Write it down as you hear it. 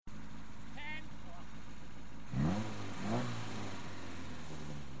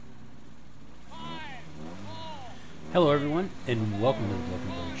Hello, everyone, and welcome to the Broken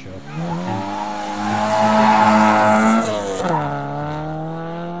Bird Show.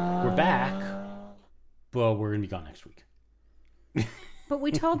 We're back, but we're going to be gone next week. But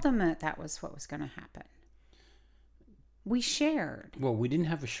we told them that was what was going to happen. We shared. Well, we didn't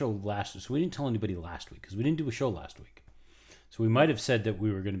have a show last week, so we didn't tell anybody last week, because we didn't do a show last week. So we might have said that we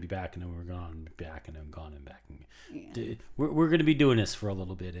were going to be back, and then we were gone, and back, and then gone, and back. Yeah. We're going to be doing this for a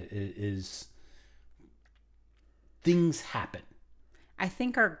little bit. Things happen. I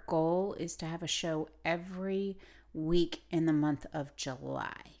think our goal is to have a show every week in the month of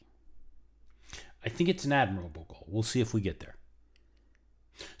July. I think it's an admirable goal. We'll see if we get there.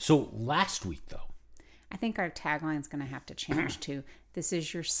 So last week, though, I think our tagline is going to have to change to, this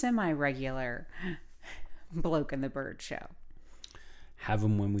is your semi-regular Bloke and the Bird Show. Have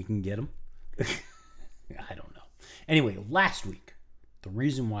them when we can get them. I don't know. Anyway, last week, the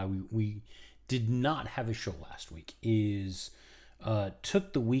reason why we did not have a show last week is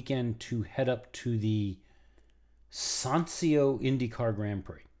took the weekend to head up to the Sonsio IndyCar Grand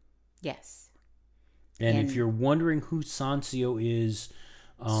Prix. Yes. And if you're wondering who Sonsio is...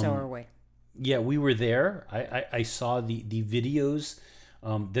 so are we. Yeah, we were there. I saw the videos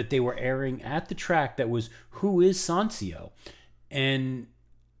that they were airing at the track that was, who is Sonsio? And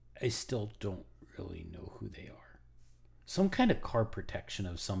I still don't really know who they are. Some kind of car protection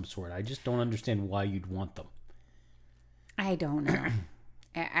of some sort. I just don't understand why you'd want them. I don't know.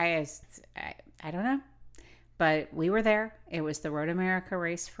 I don't know. But we were there. It was the Road America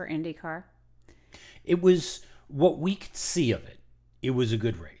race for IndyCar. It was, what we could see of it, it was a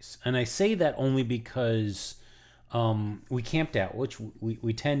good race. And I say that only because we camped out, which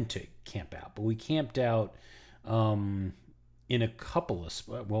we tend to camp out. But we camped out in a couple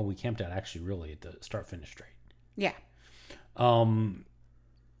of... Well, we camped out actually really at the start-finish straight. Yeah.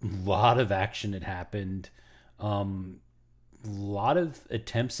 Lot of action had happened. Lot of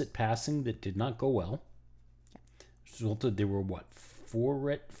attempts at passing that did not go well. Resulted, there were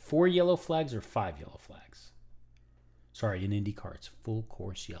four yellow flags or 5 yellow flags? Sorry, in IndyCar, it's full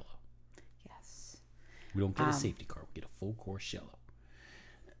course yellow. Yes. We don't get a safety car. We get a full course yellow.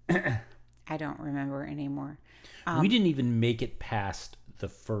 I don't remember anymore. We didn't even make it past the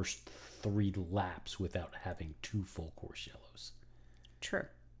first 3 laps without having 2 full course yellows. True.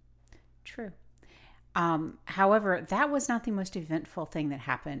 However, that was not the most eventful thing that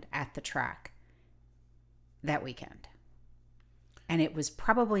happened at the track that weekend. And it was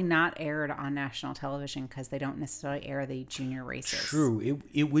probably not aired on national television because they don't necessarily air the junior races. True.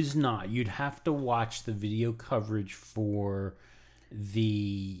 It was not. You'd have to watch the video coverage for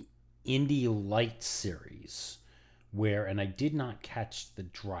the Indy Lights series where, and I did not catch the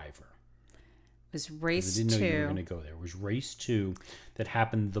driver. It was race 2. I didn't know you were going to go there. It was race 2 that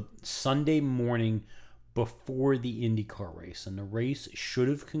happened the Sunday morning before the IndyCar race. And the race should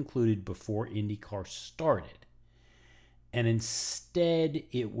have concluded before IndyCar started. And instead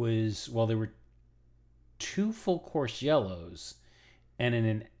it was, well, there were 2 full course yellows and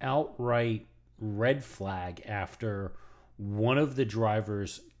an outright red flag after one of the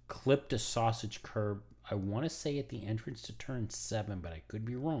drivers clipped a sausage curb, I want to say at the entrance to turn 7, but I could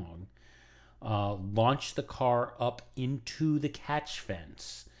be wrong. Launched the car up into the catch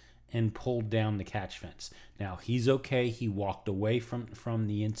fence and pulled down the catch fence. Now, he's okay. He walked away from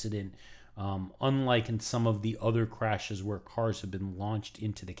the incident. Unlike in some of the other crashes where cars have been launched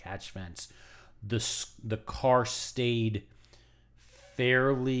into the catch fence, the car stayed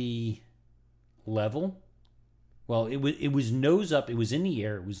fairly level. Well, it was nose up. It was in the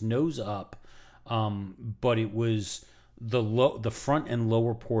air. It was nose up, but it was the front and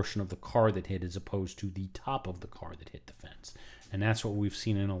lower portion of the car that hit as opposed to the top of the car that hit the fence. And that's what we've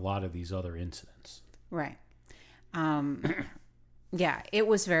seen in a lot of these other incidents. Right. Yeah, it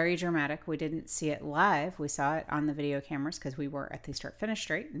was very dramatic. We didn't see it live. We saw it on the video cameras because we were at the start-finish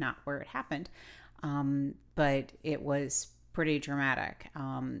straight, not where it happened. But it was pretty dramatic.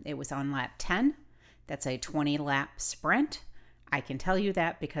 It was on lap 10. That's a 20-lap sprint. I can tell you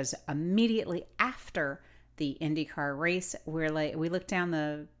that because immediately after the IndyCar race, we looked down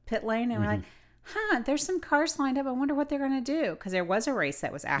the pit lane and we're like, there's some cars lined up. I wonder what they're going to do. Because there was a race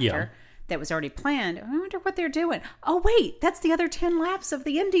that was after that was already planned. I wonder what they're doing. Oh, wait, that's the other 10 laps of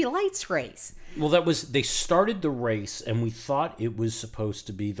the Indy Lights race. Well, they started the race and we thought it was supposed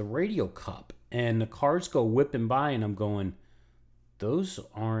to be the Radio Cup. And the cars go whipping by and I'm going, those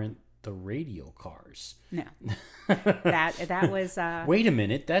aren't the radio cars. No. That was... Wait a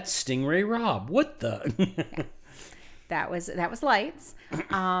minute, that's Stingray Robb. What the... Yeah. That was Lights.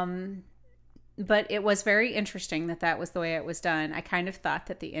 But it was very interesting that was the way it was done. I kind of thought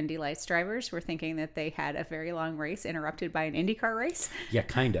that the Indy Lights drivers were thinking that they had a very long race interrupted by an IndyCar race. Yeah,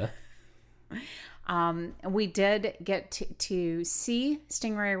 kind of. We did get to see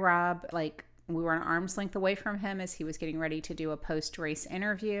Stingray Rob. Like, we were an arm's length away from him as he was getting ready to do a post-race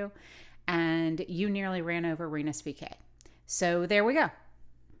interview. And you nearly ran over Rinus VeeKay. So there we go.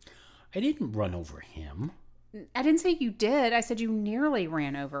 I didn't run over him. I didn't say you did. I said you nearly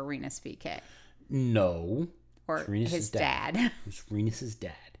ran over Rinus VeeKay. No. Or his dad. It was Rinus's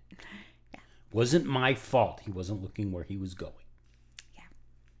dad. Yeah. Wasn't my fault. He wasn't looking where he was going. Yeah.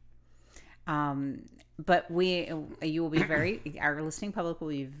 But you will be our listening public will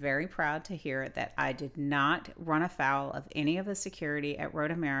be very proud to hear that I did not run afoul of any of the security at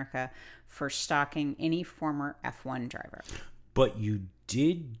Road America for stalking any former F1 driver. But you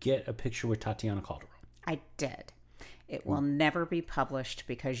did get a picture with Tatiana Calderon. I did. It will never be published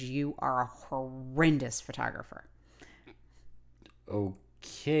because you are a horrendous photographer.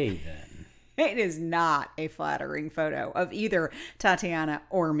 Okay, then. It is not a flattering photo of either Tatiana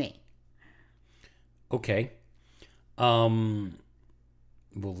or me. Okay. We'll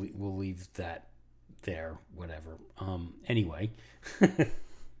leave that there, whatever. Anyway.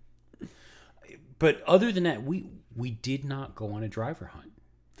 But other than that, we did not go on a driver hunt.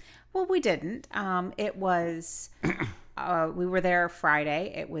 Well, we didn't. It was, we were there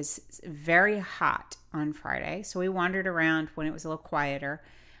Friday. It was very hot on Friday. So we wandered around when it was a little quieter.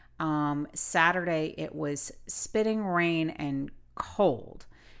 Saturday, it was spitting rain and cold.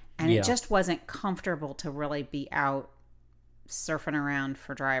 And it just wasn't comfortable to really be out surfing around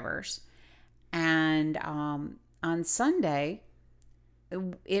for drivers. And on Sunday,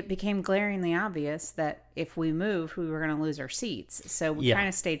 it became glaringly obvious that if we moved, we were going to lose our seats. So we kind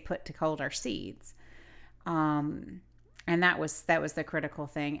of stayed put to hold our seats. And that was the critical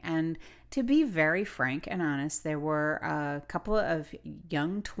thing. And to be very frank and honest, there were a couple of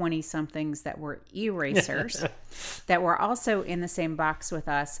young 20-somethings that were e-racers that were also in the same box with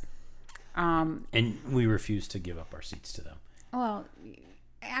us. And we refused to give up our seats to them. Well,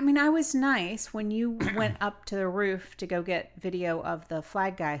 I mean, I was nice when you went up to the roof to go get video of the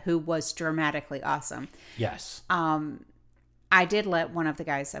flag guy, who was dramatically awesome. Yes. I did let one of the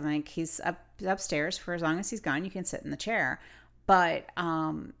guys, I'm like, he's upstairs for as long as he's gone. You can sit in the chair. But,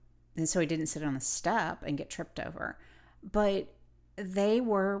 and so he didn't sit on the step and get tripped over. But they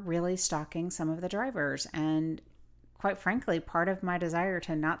were really stalking some of the drivers. And quite frankly, part of my desire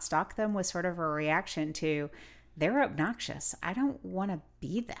to not stalk them was sort of a reaction to, they're obnoxious. I don't want to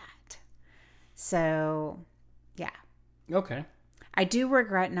be that. So, yeah. Okay. I do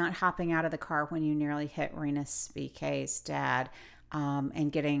regret not hopping out of the car when you nearly hit Rinus VeeKay's dad,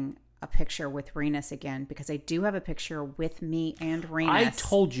 and getting a picture with Rinus again, because I do have a picture with me and Rinus. I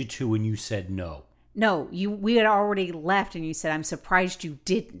told you to and you said no. No, we had already left and you said, I'm surprised you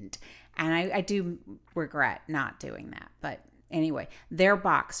didn't. And I do regret not doing that. But anyway, their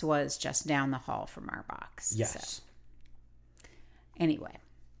box was just down the hall from our box. Yes. So, anyway.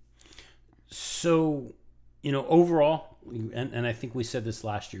 So, overall, and I think we said this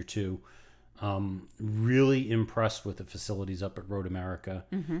last year too, really impressed with the facilities up at Road America.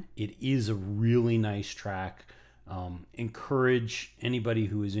 Mm-hmm. It is a really nice track. Encourage anybody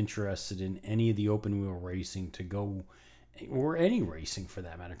who is interested in any of the open wheel racing to go, or any racing for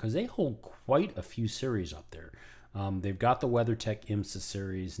that matter, because they hold quite a few series up there. They've got the WeatherTech IMSA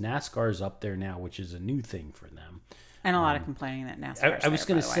series. NASCAR's up there now, which is a new thing for them. And a lot of complaining that NASCAR's I was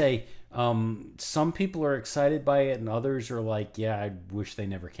going to say, some people are excited by it and others are like, yeah, I wish they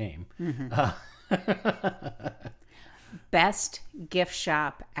never came. Mm-hmm. Best gift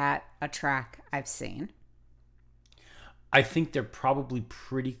shop at a track I've seen. I think they're probably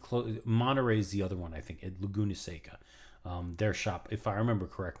pretty close. Monterey's the other one, I think, at Laguna Seca. Their shop, if I remember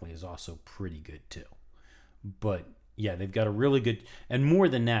correctly, is also pretty good too. But yeah, they've got a really good, and more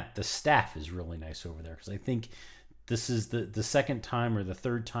than that, the staff is really nice over there, because I think this is the second time or the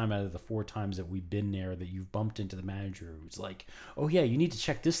third time out of the 4 times that we've been there that you've bumped into the manager who's like, oh yeah, you need to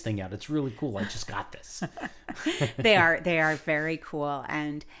check this thing out. It's really cool. I just got this. They are very cool.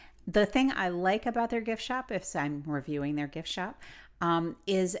 And the thing I like about their gift shop, if I'm reviewing their gift shop,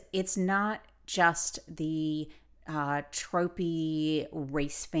 is it's not just the tropey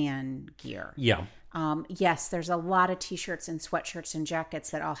race fan gear. Yeah. Yes, there's a lot of t-shirts and sweatshirts and jackets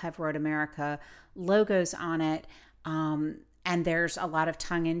that all have Road America logos on it. And there's a lot of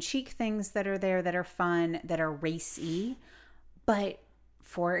tongue-in-cheek things that are there that are fun, that are racy. But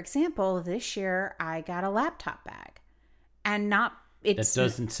for example, this year I got a laptop bag, and that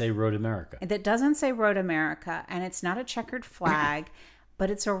doesn't say Road America. That doesn't say Road America, and it's not a checkered flag. but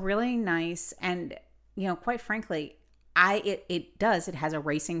it's a really nice, and quite frankly, it has a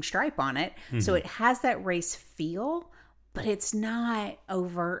racing stripe on it, so it has that race feel, but it's not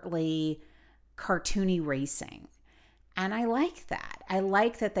overtly cartoony racing. And I like that. I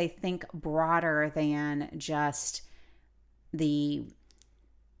like that they think broader than just the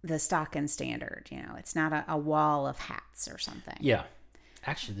stock and standard. It's not a wall of hats or something. Yeah.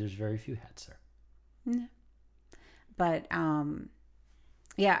 Actually, there's very few hats there. Yeah. But,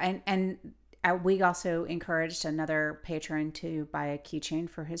 yeah, and we also encouraged another patron to buy a keychain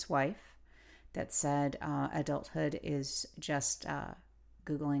for his wife that said adulthood is just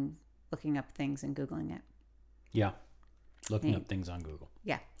looking up things and Googling it. Yeah. Looking up things on Google.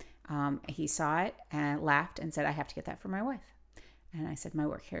 Yeah. He saw it and laughed and said, I have to get that for my wife. And I said, my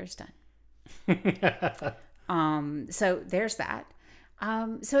work here is done. So there's that.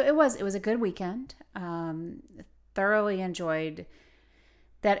 So it was a good weekend. Thoroughly enjoyed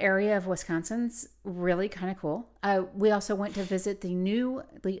that area of Wisconsin's really kind of cool. We also went to visit the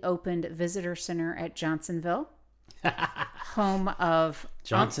newly opened visitor center at Johnsonville, home of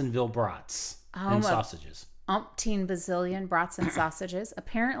Johnsonville brats and sausages. Umpteen bazillion brats and sausages.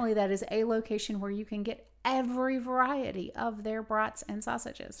 Apparently, that is a location where you can get every variety of their brats and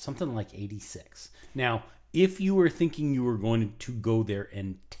sausages. Something like 86. Now, if you were thinking you were going to go there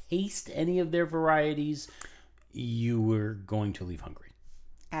and taste any of their varieties, you were going to leave hungry.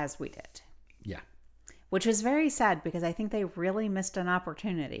 As we did. Yeah. Which was very sad because I think they really missed an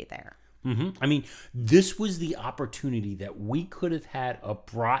opportunity there. Mm-hmm. I mean, this was the opportunity that we could have had a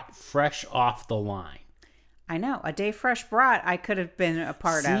brat fresh off the line. I know. A Day Fresh brat I could have been a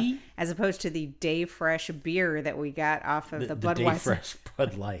part of, as opposed to the Day Fresh beer that we got off of the Budweiser. The Day Fresh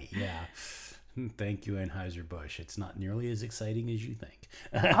Bud Light, yeah. Thank you, Anheuser-Busch. It's not nearly as exciting as you think.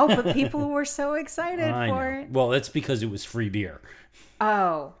 Oh, but people were so excited for it. Well, that's because it was free beer.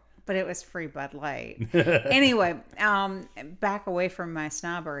 Oh, but it was free Bud Light. Anyway, back away from my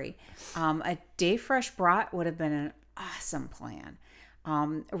snobbery. A Day Fresh brat would have been an awesome plan.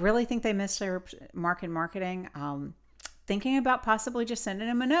 Really think they missed their marketing. Thinking about possibly just sending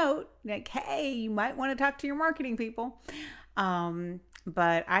them a note like, hey, you might want to talk to your marketing people.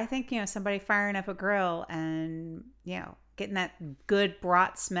 But I think, somebody firing up a grill and, getting that good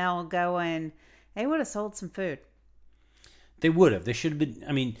brat smell going, they would have sold some food. They would have. They should have been.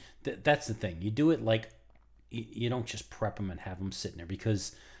 I mean, that's the thing. You do it like, you don't just prep them and have them sitting there,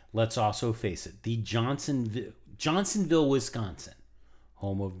 because let's also face it, the Johnsonville, Wisconsin,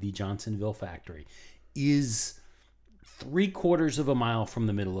 home of the Johnsonville factory, is 3/4 of a mile from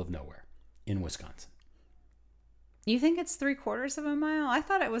the middle of nowhere in Wisconsin. You think it's 3/4 of a mile? I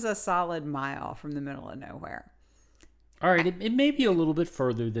thought it was a solid mile from the middle of nowhere. All right, it may be a little bit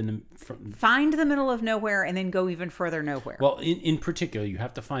further than... Find the middle of nowhere and then go even further nowhere. Well, in particular, you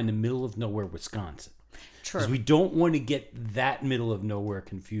have to find the middle of nowhere, Wisconsin. True. Because we don't want to get that middle of nowhere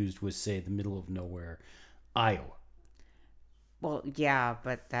confused with, say, the middle of nowhere, Iowa. Well, yeah,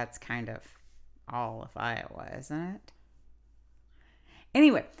 but that's kind of all of Iowa, isn't it?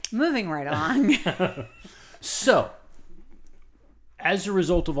 Anyway, moving right along. So, as a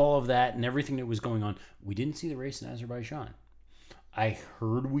result of all of that and everything that was going on, we didn't see the race in Azerbaijan. I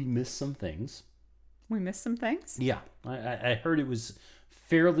heard we missed some things. We missed some things? Yeah. I heard it was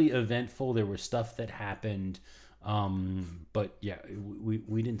fairly eventful. There was stuff that happened. But yeah,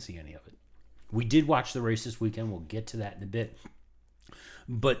 we didn't see any of it. We did watch the race this weekend. We'll get to that in a bit.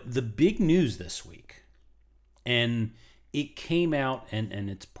 But the big news this week, and it came out, and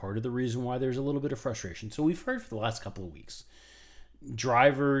it's part of the reason why there's a little bit of frustration. So we've heard for the last couple of weeks,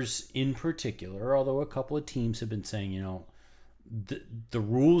 drivers in particular, although a couple of teams have been saying, the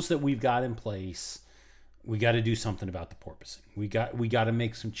rules that we've got in place, we got to do something about the porpoising. We got to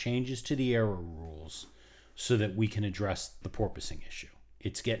make some changes to the error rules so that we can address the porpoising issue.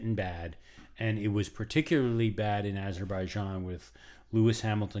 It's getting bad, and it was particularly bad in Azerbaijan with Lewis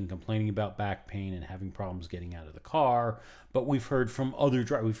Hamilton complaining about back pain and having problems getting out of the car. But we've heard from other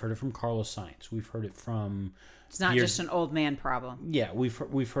drivers. We've heard it from Carlos Sainz. We've heard it from... It's not just an old man problem. Yeah, we've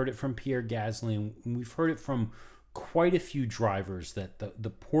heard it from Pierre Gasly, and we've heard it from quite a few drivers that the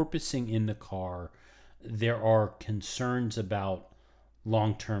porpoising in the car, there are concerns about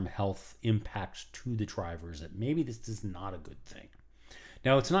long-term health impacts to the drivers, that maybe this is not a good thing.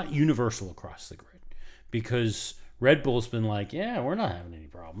 Now, it's not universal across the grid, because Red Bull's been like, yeah, we're not having any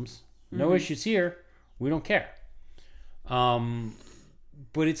problems. No issues here. We don't care.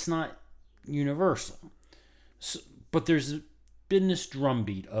 But it's not universal. So, but there's been this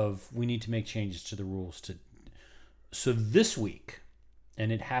drumbeat of we need to make changes to the rules. So this week,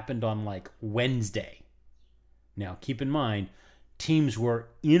 and it happened on like Wednesday. Now, keep in mind, teams were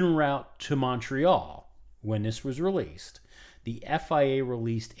en route to Montreal when this was released, the FIA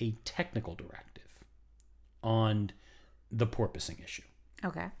released a technical directive on the porpoising issue.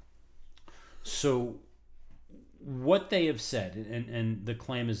 Okay. So what they have said, and the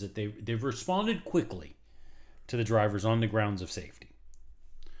claim is that they've responded quickly to the drivers on the grounds of safety.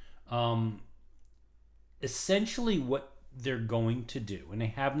 Essentially what they're going to do, and they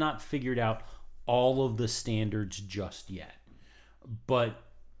have not figured out all of the standards just yet, but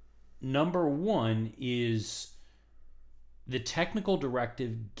number one is the technical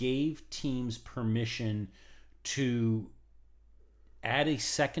directive gave teams permission to add a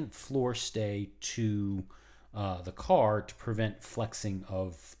second floor stay to the car to prevent flexing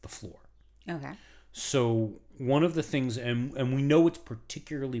of the floor. Okay. So one of the things, and we know it's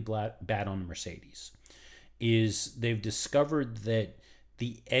particularly bad on the Mercedes, is they've discovered that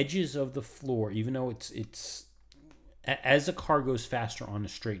the edges of the floor, even though it's as a car goes faster on a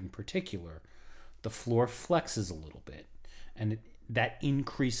straight in particular, the floor flexes a little bit, and that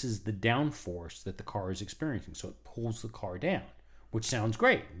increases the downforce that the car is experiencing. So it pulls the car down, which sounds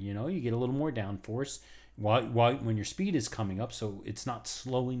great. You know, you get a little more downforce when your speed is coming up, so it's not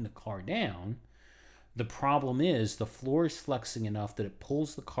slowing the car down. The problem is the floor is flexing enough that it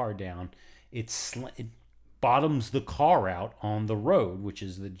pulls the car down. It bottoms the car out on the road, which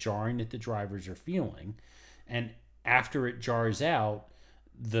is the jarring that the drivers are feeling. And after it jars out,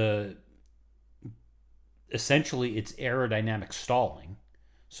 essentially it's aerodynamic stalling.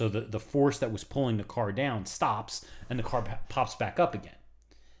 So the force that was pulling the car down stops, and the car pops back up again.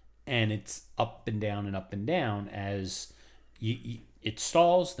 And it's up and down as it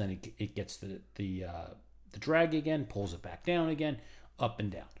stalls, then it gets the drag again, pulls it back down again, up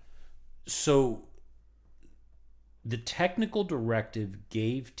and down. So the technical directive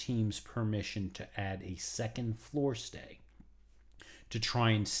gave teams permission to add a second floor stay to try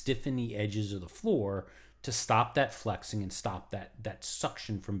and stiffen the edges of the floor to stop that flexing and stop that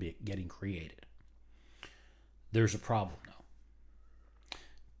suction from getting created. There's a problem, though.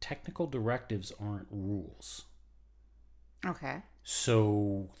 Technical directives aren't rules. Okay.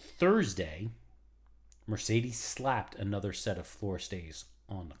 So Thursday, Mercedes slapped another set of floor stays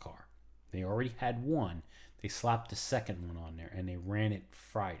on the car. They already had one. They slapped the second one on there, and they ran it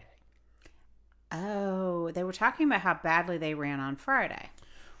Friday. Oh, they were talking about how badly they ran on Friday.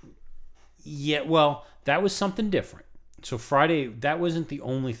 Yeah, well, that was something different. So Friday, that wasn't the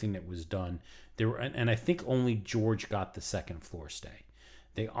only thing that was done. And I think only George got the second floor stay.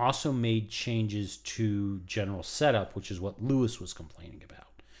 They also made changes to general setup, which is what Lewis was complaining about.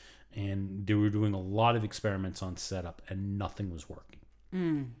 And they were doing a lot of experiments on setup, and nothing was working.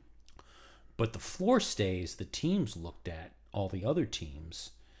 Mm. But the floor stays, the teams looked at, all the other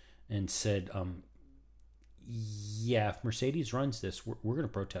teams, and said, yeah, if Mercedes runs this, we're going to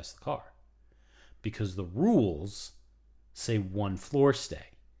protest the car. Because the rules say one floor stay.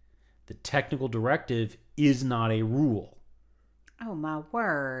 The technical directive is not a rule. Oh, my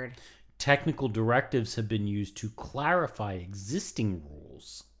word. Technical directives have been used to clarify existing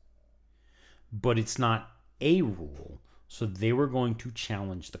rules, but it's not a rule, so they were going to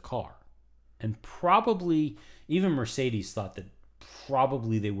challenge the car. And probably, even Mercedes thought that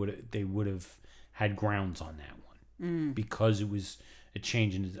probably they would have had grounds on that one because it was a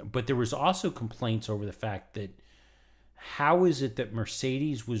change in design. But there was also complaints over the fact that how is it that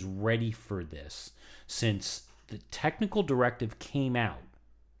Mercedes was ready for this since the technical directive came out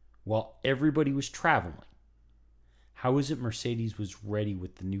while everybody was traveling? How is it Mercedes was ready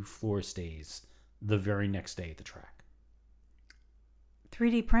with the new floor stays the very next day at the track?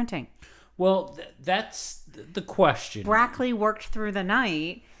 3D printing. Well, that's the question. Brackley worked through the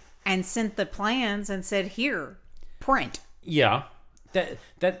night and sent the plans and said, here, print. Yeah,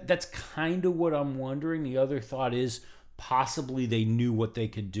 that's kind of what I'm wondering. The other thought is possibly they knew what they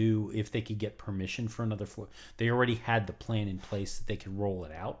could do if they could get permission for another floor. They already had the plan in place that they could roll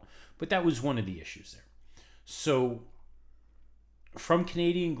it out. But that was one of the issues there. So from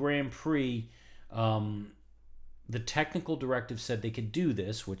Canadian Grand Prix, the technical directive said they could do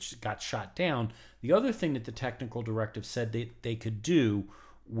this, which got shot down. The other thing that the technical directive said they could do,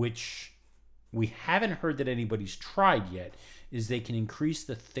 which we haven't heard that anybody's tried yet, is they can increase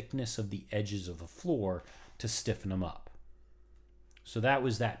the thickness of the edges of the floor to stiffen them up. So that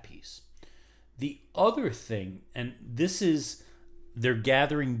was that piece. The other thing, and this is they're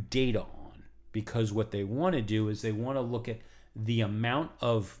gathering data on, because what they want to do is they want to look at the amount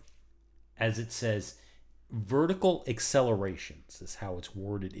of, as it says, vertical accelerations is how it's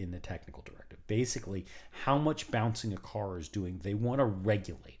worded in the technical directive. Basically, how much bouncing a car is doing. They want to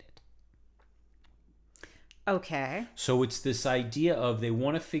regulate it. Okay. So it's this idea of they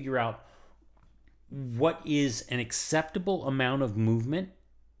want to figure out what is an acceptable amount of movement,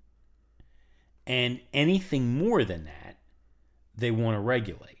 and anything more than that, they want to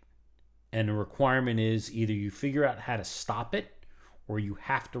regulate. And the requirement is either you figure out how to stop it or you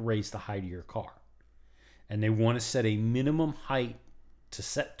have to raise the height of your car. And they want to set a minimum height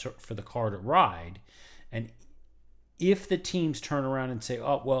for the car to ride. And if the teams turn around and say,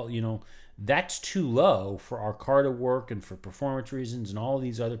 oh, well, that's too low for our car to work and for performance reasons and all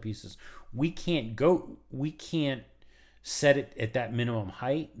these other pieces, we can't set it at that minimum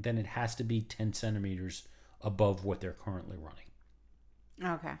height, then it has to be 10 centimeters above what they're currently running.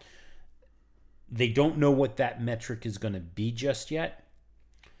 Okay. They don't know what that metric is going to be just yet.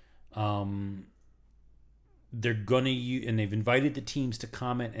 They're going to use, and they've invited the teams to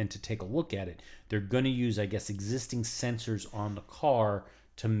comment and to take a look at it. They're going to use, I guess, existing sensors on the car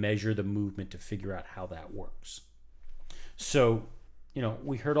to measure the movement to figure out how that works. So,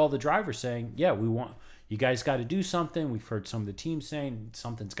 we heard all the drivers saying, yeah, you guys got to do something. We've heard some of the teams saying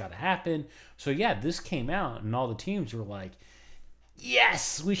something's got to happen. So, yeah, this came out and all the teams were like,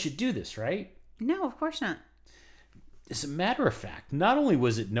 yes, we should do this, right? No, of course not. As a matter of fact, not only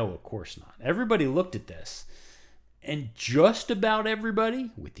was it no, of course not. Everybody looked at this, and just about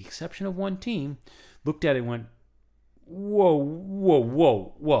everybody, with the exception of one team, looked at it and went, whoa, whoa,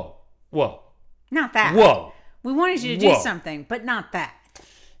 whoa, whoa, whoa. Not that. Whoa. We wanted you to do something, but not that.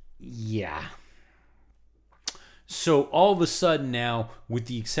 Yeah. So all of a sudden now, with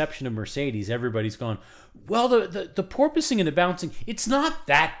the exception of Mercedes, everybody's gone, well, the porpoising and the bouncing, it's not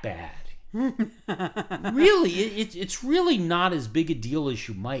that bad. Really, it's really not as big a deal as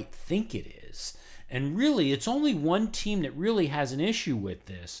you might think it is. And really, it's only one team that really has an issue with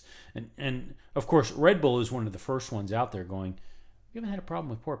this. And of course, Red Bull is one of the first ones out there going, we haven't had a problem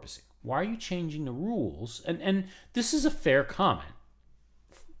with porpoising. Why are you changing the rules? And this is a fair comment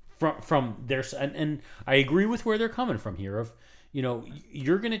from their side. And I agree with where they're coming from here of,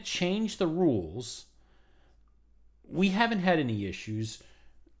 you're going to change the rules. We haven't had any issues.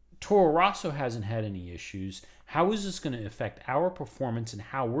 Toro Rosso hasn't had any issues. How is this going to affect our performance and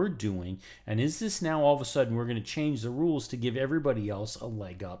how we're doing? And is this now all of a sudden we're going to change the rules to give everybody else a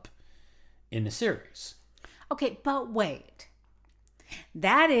leg up in the series? Okay, but wait.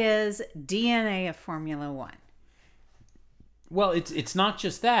 That is DNA of Formula One. Well, it's not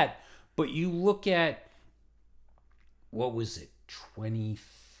just that, but you look at, what was it,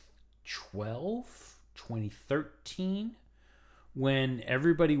 2012, 2013? When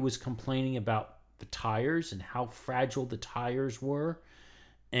everybody was complaining about the tires and how fragile the tires were.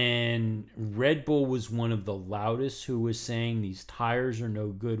 And Red Bull was one of the loudest who was saying, these tires are no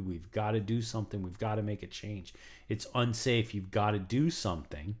good. We've got to do something. We've got to make a change. It's unsafe. You've got to do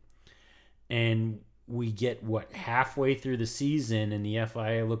something. And we get, halfway through the season, and the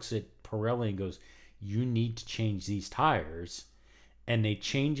FIA looks at Pirelli and goes, you need to change these tires. And they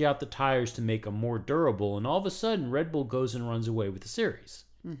change out the tires to make them more durable, and all of a sudden, Red Bull goes and runs away with the series.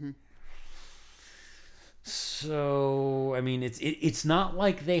 Mm-hmm. So, I mean, it's not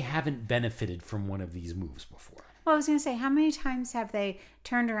like they haven't benefited from one of these moves before. Well, I was going to say, how many times have they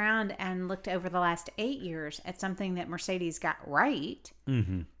turned around and looked over the last 8 years at something that Mercedes got right,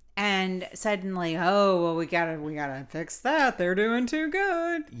 mm-hmm. and suddenly, oh, well, we gotta fix that. They're doing too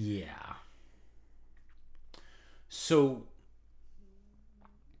good. Yeah. So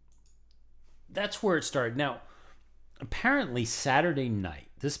that's where it started. Now, apparently Saturday night,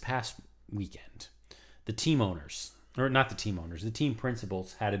 this past weekend, the team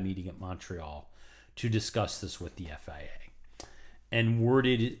principals had a meeting at Montreal to discuss this with the FIA. And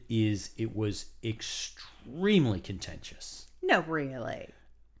worded is it was extremely contentious. No, really.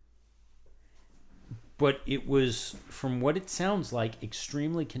 But it was, from what it sounds like,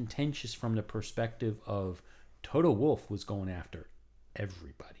 extremely contentious from the perspective of Toto Wolff was going after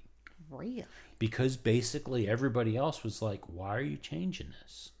everybody. Really? Because basically everybody else was like, why are you changing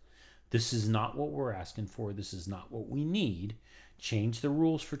this? This is not what we're asking for. This is not what we need. Change the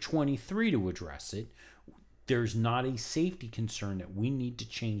rules for 23 to address it. There's not a safety concern that we need to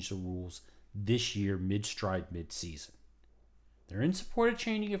change the rules this year, mid-stride, mid-season. They're in support of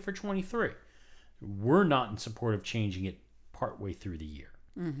changing it for 23. We're not in support of changing it partway through the year.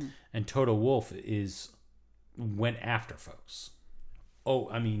 Mm-hmm. And Toto Wolff went after folks. Oh,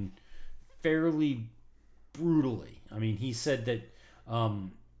 I mean, fairly brutally. I mean, he said that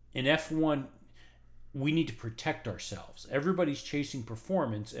in F1, we need to protect ourselves. Everybody's chasing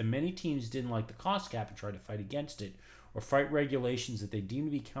performance, and many teams didn't like the cost cap and tried to fight against it or fight regulations that they deem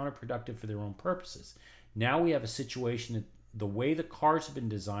to be counterproductive for their own purposes. Now we have a situation that the way the cars have been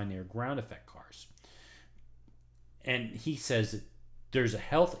designed, they are ground effect cars. And he says that there's a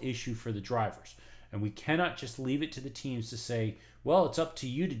health issue for the drivers. And we cannot just leave it to the teams to say, well, it's up to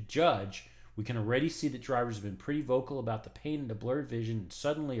you to judge. We can already see that drivers have been pretty vocal about the pain and the blurred vision and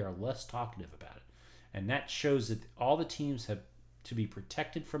suddenly are less talkative about it. And that shows that all the teams have to be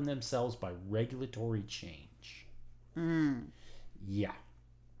protected from themselves by regulatory change. Yeah.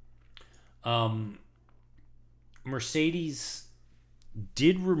 Mercedes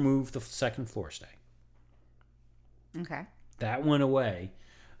did remove the second floor stay. Okay. That went away.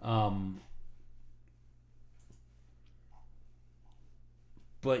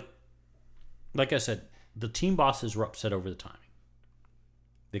 But like I said, the team bosses were upset over the timing.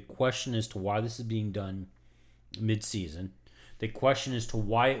 The question as to why this is being done mid-season. The question as to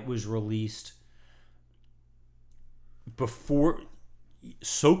why it was released before,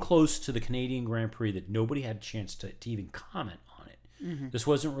 so close to the Canadian Grand Prix that nobody had a chance to even comment on it. Mm-hmm. This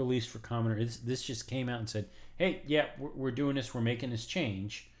wasn't released for comment. This just came out and said, hey, yeah, we're doing this. We're making this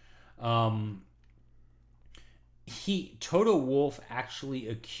change. Toto Wolff actually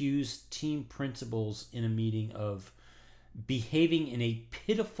accused team principals in a meeting of behaving in a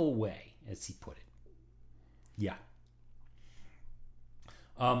pitiful way, as he put it. Yeah.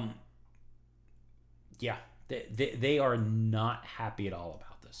 They are not happy at all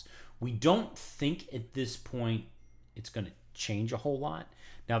about this. We don't think at this point it's going to change a whole lot.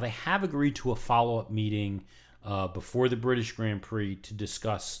 Now, they have agreed to a follow-up meeting before the British Grand Prix to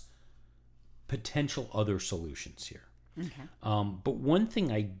discuss potential other solutions here. Okay. But one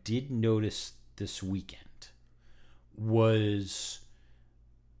thing I did notice this weekend was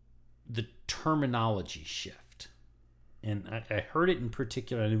the terminology shift. And I heard it in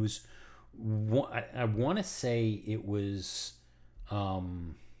particular, and it was, I want to say it was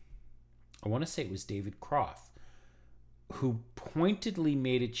David Croft who pointedly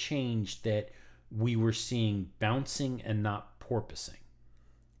made a change that we were seeing bouncing and not porpoising.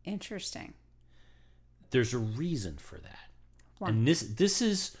 Interesting. There's a reason for that. Wow. And this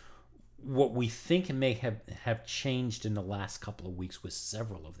is what we think may have changed in the last couple of weeks with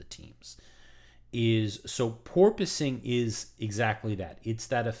several of the teams. So porpoising is exactly that. It's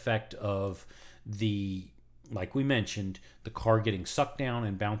that effect of like we mentioned, the car getting sucked down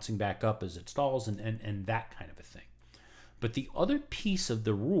and bouncing back up as it stalls and that kind of a thing. But the other piece of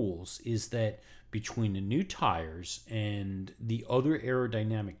the rules is that between the new tires and the other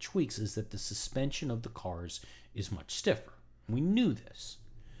aerodynamic tweaks is that the suspension of the cars is much stiffer. We knew this.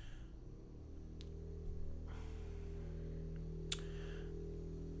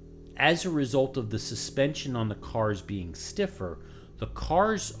 As a result of the suspension on the cars being stiffer, the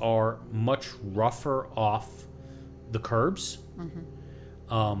cars are much rougher off the curbs. Mm-hmm.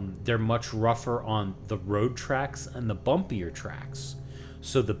 They're much rougher on the road tracks and the bumpier tracks.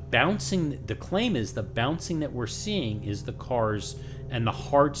 So the claim is the bouncing that we're seeing is the cars and the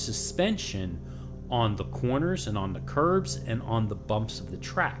hard suspension on the corners and on the curbs and on the bumps of the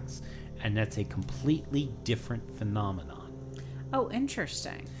tracks. And that's a completely different phenomenon. Oh,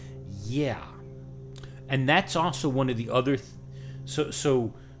 interesting. Yeah. And that's also one of the other...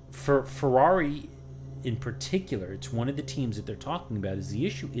 So for Ferrari in particular, it's one of the teams that they're talking about is the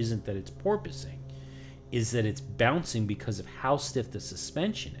issue isn't that it's porpoising, is that it's bouncing because of how stiff the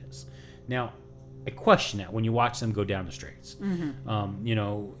suspension is. Now, I question that when you watch them go down the straights.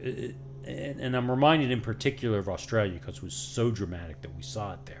 Mm-hmm. And I'm reminded in particular of Australia because it was so dramatic that we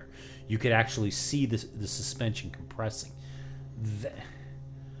saw it there. You could actually see the suspension compressing.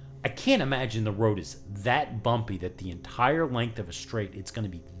 I can't imagine the road is that bumpy that the entire length of a straight, it's going to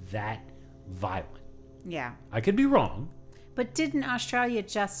be that violent. Yeah. I could be wrong. But didn't Australia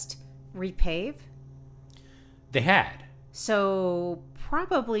just repave? They had. So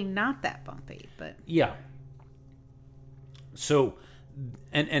probably not that bumpy, but... Yeah. So,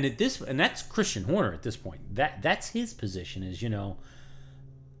 and that's Christian Horner at this point. That's his position is,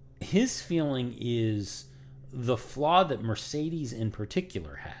 his feeling is the flaw that Mercedes in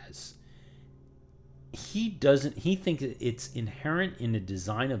particular has. He thinks it's inherent in the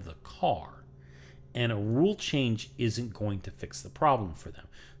design of the car, and a rule change isn't going to fix the problem for them.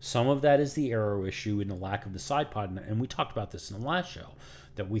 Some of that is the aero issue and the lack of the side pod, and we talked about this in the last show,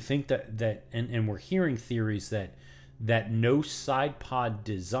 that we think that and we're hearing theories that no side pod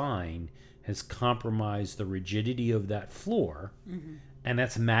design has compromised the rigidity of that floor, mm-hmm. and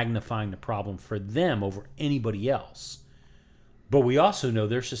that's magnifying the problem for them over anybody else. But we also know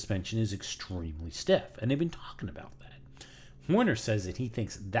their suspension is extremely stiff, and they've been talking about that. Horner says that he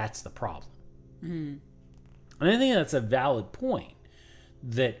thinks that's the problem. Mm. And I think that's a valid point,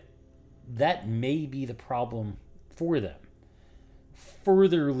 that may be the problem for them.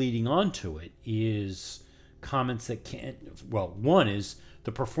 Further leading on to it is comments that can't. Well, one is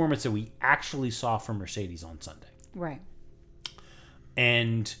the performance that we actually saw from Mercedes on Sunday. Right.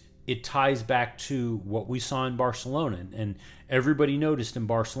 And it ties back to what we saw in Barcelona. And everybody noticed in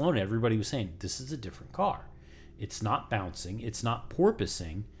Barcelona, everybody was saying, this is a different car. It's not bouncing. It's not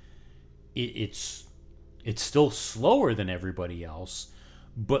porpoising. It's still slower than everybody else.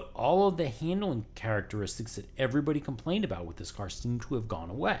 But all of the handling characteristics that everybody complained about with this car seem to have gone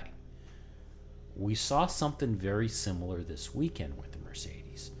away. We saw something very similar this weekend with the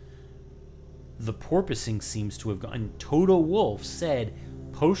Mercedes. The porpoising seems to have gone. Toto Wolff said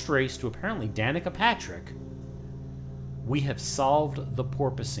post-race to apparently Danica Patrick, we have solved the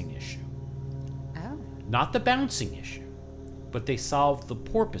porpoising issue. Oh. Not the bouncing issue, but they solved the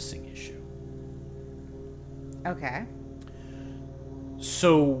porpoising issue. Okay.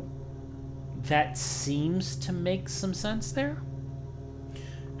 So that seems to make some sense there.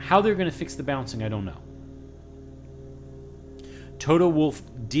 How they're going to fix the bouncing, I don't know. Toto Wolff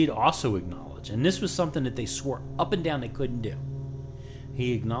did also acknowledge, and this was something that they swore up and down they couldn't do.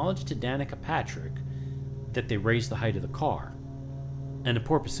 He acknowledged to Danica Patrick that they raised the height of the car, and the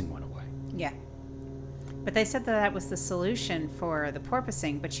porpoising went away. Yeah. But they said that was the solution for the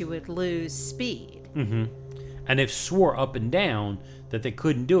porpoising, but you would lose speed. Mm-hmm. And they've swore up and down that they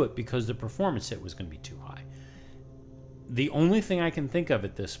couldn't do it because the performance hit was going to be too high. The only thing I can think of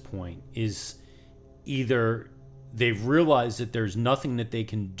at this point is either they've realized that there's nothing that they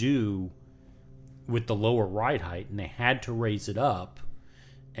can do with the lower ride height, and they had to raise it up,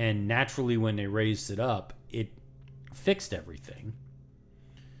 and naturally when they raised it up, it fixed everything.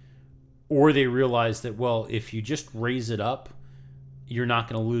 Or they realized that, well, if you just raise it up, you're not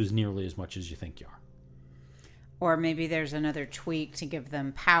going to lose nearly as much as you think you are. Or maybe there's another tweak to give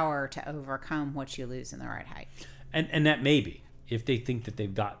them power to overcome what you lose in the ride height. And that may be, if they think that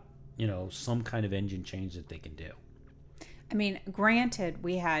they've got, some kind of engine change that they can do. I mean, granted,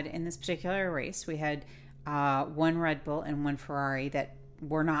 we had, in this particular race, we had one Red Bull and one Ferrari that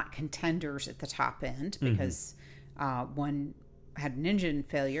were not contenders at the top end because one had an engine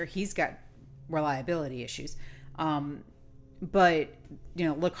failure. He's got reliability issues. But,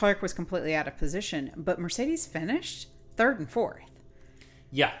 Leclerc was completely out of position. But Mercedes finished third and fourth.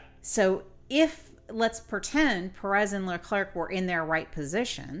 Yeah. So if, let's pretend Perez and Leclerc were in their right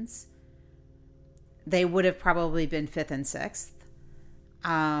positions, they would have probably been fifth and sixth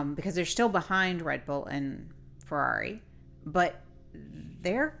because they're still behind Red Bull and Ferrari. But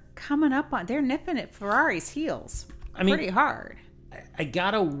they're they're nipping at Ferrari's heels pretty hard. I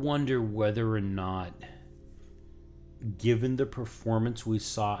gotta wonder whether or not, given the performance we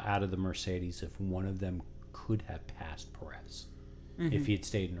saw out of the Mercedes, if one of them could have passed Perez if he had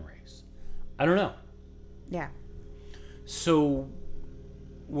stayed in the race. I don't know. Yeah. So,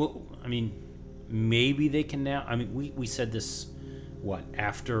 maybe they can now. We said this,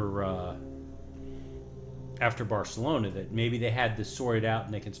 after Barcelona, that maybe they had this sorted out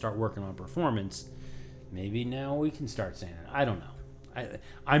and they can start working on performance. Maybe now we can start saying it. I don't know.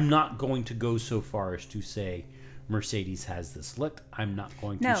 I'm not going to go so far as to say Mercedes has this licked. I'm not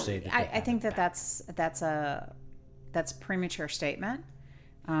going to say that. I think that's a premature statement.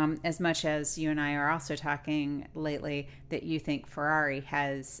 As much as you and I are also talking lately that you think Ferrari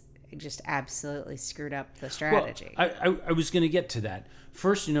has just absolutely screwed up the strategy. Well, I was going to get to that.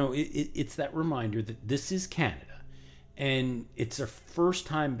 First, it's that reminder that this is Canada. And it's our first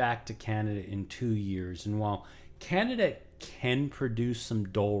time back to Canada in 2 years. And while Canada can produce some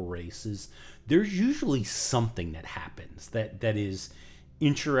dull races, there's usually something that happens that is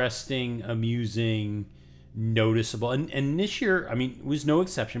interesting, amusing, noticeable. And this year, was no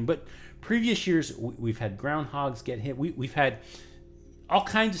exception. But previous years, we've had groundhogs get hit. We've had all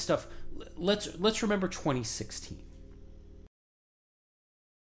kinds of stuff. Let's remember 2016.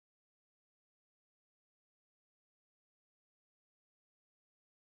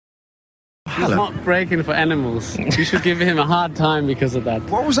 He's not breaking for animals. You should give him a hard time because of that.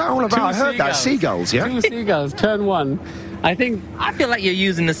 What was that all about? I heard that. Seagulls, yeah? 2 seagulls, turn one. I feel like you're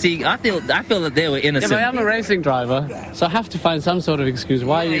using the sea. I feel that they were innocent. Yeah, but I'm a racing driver, so I have to find some sort of excuse.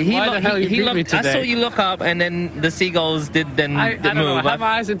 Why the hell you beat me today? I saw you look up, and then the seagulls did I don't know. I had my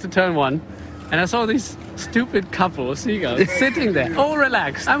eyes into turn one, and I saw this stupid couple of seagulls sitting there, all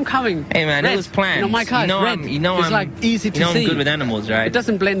relaxed. I'm coming. Hey man, red. It was planned. My car is red. It's like easy to see. I'm good with animals, right? It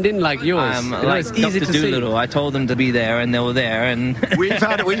doesn't blend in like yours. It's easy to see. I told them to be there, and they were there. And we've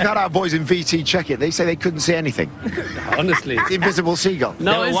had our boys in VT check it. They say they couldn't see anything. Honestly, invisible seagull.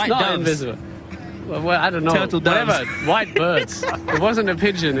 No, it's not invisible. Well, I don't know. Turtle doves. Whatever. White birds. It wasn't a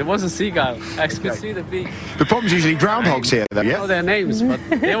pigeon. It was a seagull. I could see the beak. The problem's usually groundhogs here, though. I don't know their names, but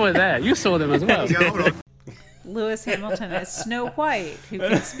they were there. You saw them as well. Yeah, hold on. Lewis Hamilton as Snow White, who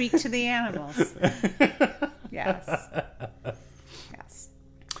can speak to the animals. Yes. Yes.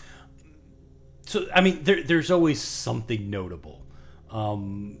 So, I mean, there's always something notable.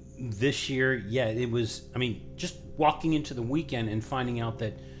 This year, yeah, it was, I mean, just walking into the weekend and finding out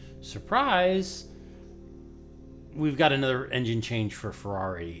that, surprise, we've got another engine change for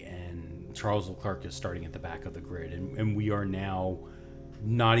Ferrari, and Charles Leclerc is starting at the back of the grid, and we are now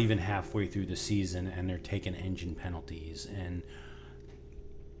not even halfway through the season, and they're taking engine penalties, and,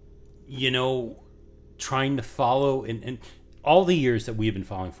 trying to follow, and all the years that we've been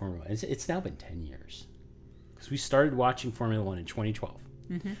following Formula 1, it's now been 10 years, because we started watching Formula 1 in 2012.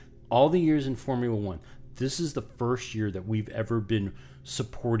 Mm-hmm. All the years in Formula 1, this is the first year that we've ever been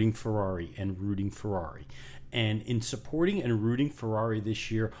supporting Ferrari and rooting Ferrari. And in supporting and rooting Ferrari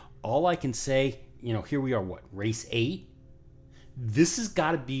this year, all I can say, here we are, race 8? This has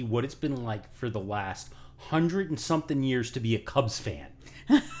got to be what it's been like for the last 100 and something years to be a Cubs fan.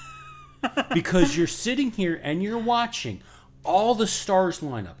 Because you're sitting here and you're watching all the stars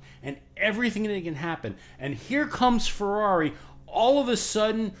line up and everything that can happen. And here comes Ferrari, all of a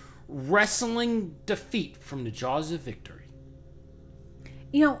sudden wrestling defeat from the jaws of victory.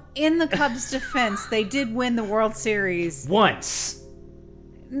 In the Cubs' defense, they did win the World Series. Once.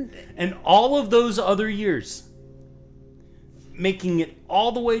 And all of those other years, making it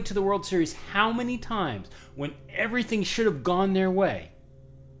all the way to the World Series, how many times when everything should have gone their way,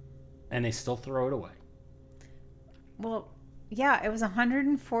 and they still throw it away? Well, yeah, it was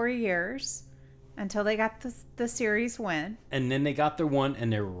 104 years until they got the series win. And then they got their one,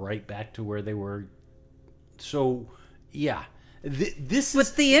 and they're right back to where they were. So, yeah.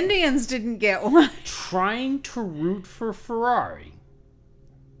 But the Indians didn't get one. Trying to root for Ferrari.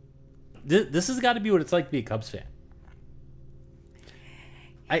 This has got to be what it's like to be a Cubs fan.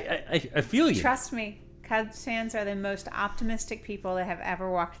 I feel you. Trust me, Cubs fans are the most optimistic people that have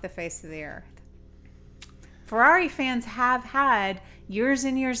ever walked the face of the earth. Ferrari fans have had years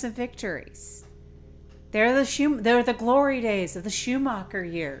and years of victories. They're the glory days of the Schumacher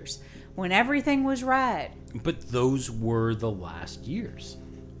years when everything was red. But those were the last years.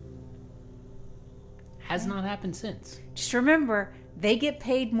 Has not happened since. Just remember, they get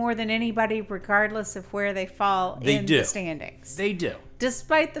paid more than anybody regardless of where they fall in the standings. They do.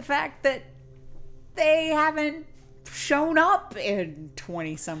 Despite the fact that they haven't shown up in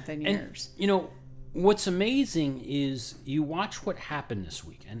 20-something years. And, what's amazing is you watch what happened this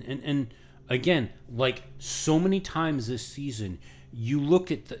week. And again, like so many times this season, you look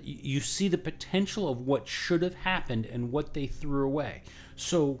at you see the potential of what should have happened and what they threw away.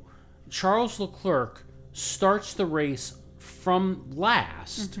 So Charles Leclerc starts the race from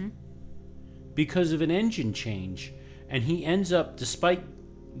last because of an engine change, and he ends up, despite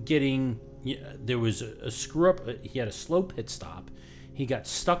getting, there was a screw up, he had a slow pit stop, he got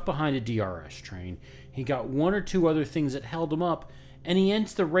stuck behind a DRS train, he got one or two other things that held him up, and he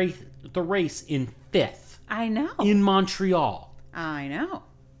ends the race in 5th. I know. In Montreal. I know.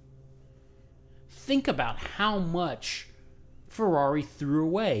 Think about how much Ferrari threw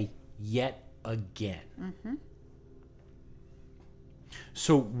away yet again. Mm-hmm.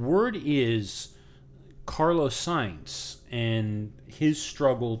 So word is Carlos Sainz and his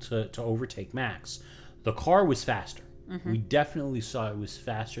struggle to overtake Max. The car was faster. Mm-hmm. We definitely saw it was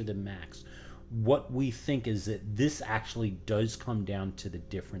faster than Max. What we think is that this actually does come down to the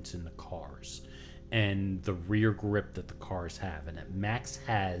difference in the cars and the rear grip that the cars have, and that Max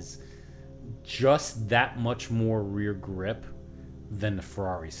has just that much more rear grip than the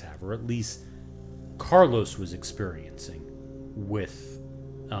Ferraris have, or at least Carlos was experiencing with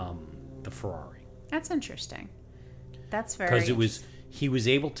the Ferrari. That's interesting. That's very because he was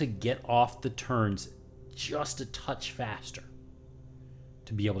able to get off the turns just a touch faster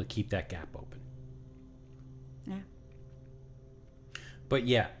to be able to keep that gap open. Yeah. But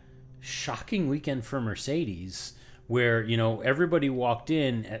yeah, shocking weekend for Mercedes, where everybody walked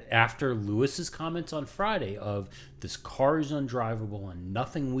in after Lewis's comments on Friday of this car is undrivable and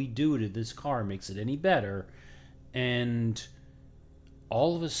nothing we do to this car makes it any better, and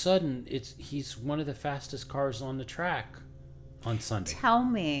all of a sudden he's one of the fastest cars on the track on Sunday. Tell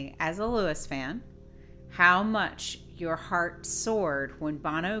me, as a Lewis fan, how much your heart soared when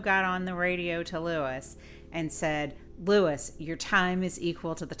Bono got on the radio to Lewis and said, Lewis, your time is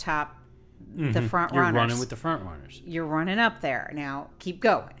equal to the top, the front runners. You're running with the front runners. You're running up there. Now, keep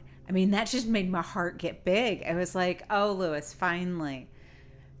going. I mean, that just made my heart get big. I was like, oh, Lewis, finally.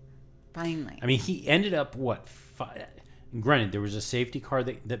 I mean, he ended up, granted, there was a safety car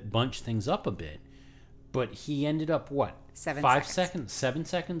that bunched things up a bit, but he ended up, 7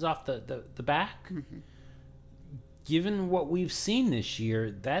 seconds off the back? Mm-hmm. given what we've seen this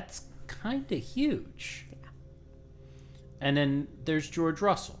year, that's kind of huge. Yeah. And then there's George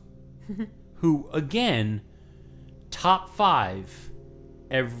Russell, who, again, top 5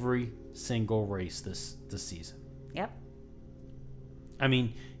 every single race this season. Yep. I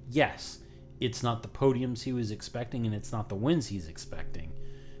mean, yes, it's not the podiums he was expecting and it's not the wins he's expecting,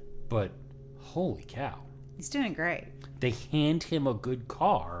 but holy cow. He's doing great. They hand him a good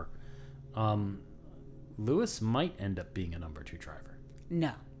car. Lewis might end up being a number 2 driver.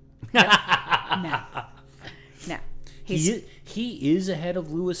 No. No. He is ahead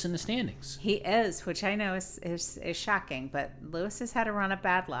of Lewis in the standings. He is, which I know is shocking, but Lewis has had a run of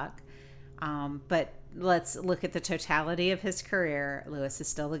bad luck. But let's look at the totality of his career. Lewis is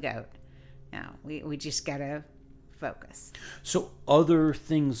still the GOAT. Now, we just got to focus. So other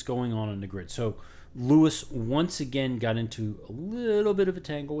things going on in the grid. So Lewis once again got into a little bit of a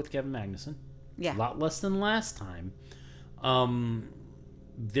tangle with Kevin Magnussen. Yeah. A lot less than last time.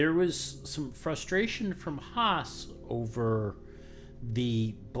 There was some frustration from Haas over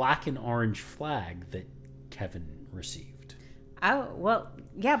the black and orange flag that Kevin received. Oh, well,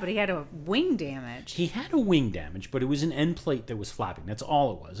 yeah, but he had a wing damage. He had a wing damage, but it was an end plate that was flapping. That's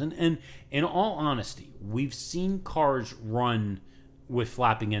all it was. And in all honesty, we've seen cars run with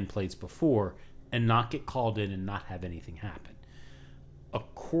flapping end plates before and not get called in and not have anything happen.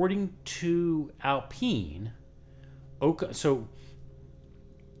 According to Alpine, so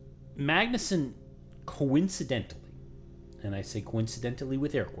Magnussen coincidentally, and I say coincidentally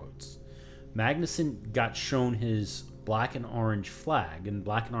with air quotes, Magnussen got shown his black and orange flag, and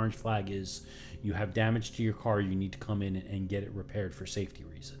black and orange flag is you have damage to your car, you need to come in and get it repaired for safety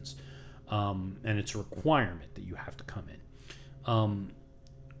reasons. And it's a requirement that you have to come in.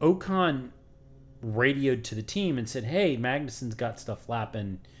 Ocon radioed to the team and said, hey, Magnussen's got stuff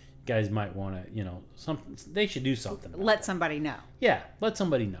flapping. You guys might want to, they should do something. Let somebody know. Yeah, let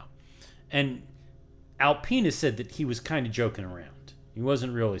somebody know. And Alpine has said that he was kind of joking around. He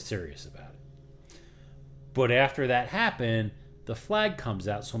wasn't really serious about it. But after that happened, the flag comes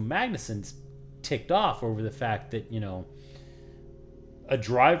out. So Magnussen's ticked off over the fact that, a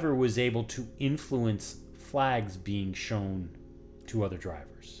driver was able to influence flags being shown to other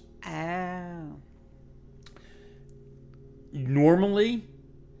drivers. Oh. Normally,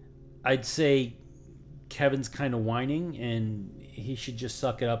 I'd say Kevin's kind of whining and he should just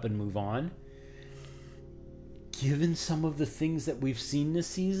suck it up and move on. Given some of the things that we've seen this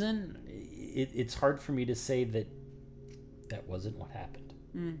season, it's hard for me to say that wasn't what happened.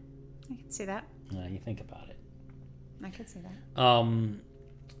 I can see that. You think about it. I could see that.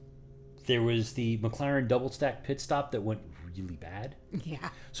 There was the McLaren double stack pit stop that went really bad. Yeah.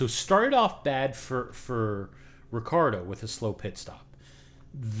 So started off bad for Ricciardo with a slow pit stop.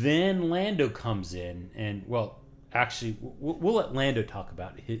 Then Lando comes in and, well, actually, we'll let Lando talk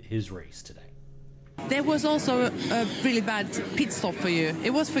about his race today. There was also a really bad pit stop for you.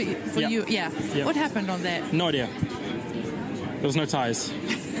 It was for you, yeah. What happened on there? No idea. There was no tyres.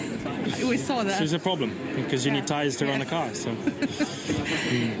 We saw that. So it's a problem because you need tyres to run the car. So,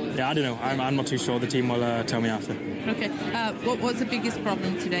 I don't know. I'm not too sure. The team will tell me after. Okay. What was the biggest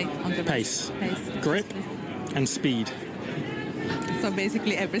problem today on the race? Pace. Grip and speed. So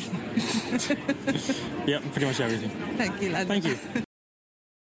basically everything. Yeah, pretty much everything. Thank you, Lando. Thank you.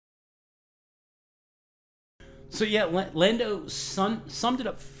 So yeah, Lando summed it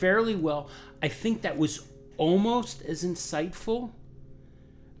up fairly well. I think that was almost as insightful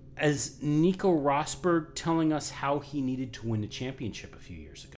as Nico Rosberg telling us how he needed to win the championship a few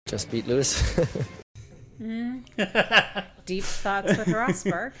years ago. Just beat Lewis. Deep thoughts with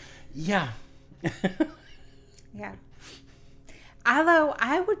Rosberg. Yeah. Yeah. Although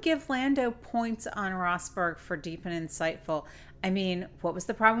I would give Lando points on Rosberg for deep and insightful. I mean, what was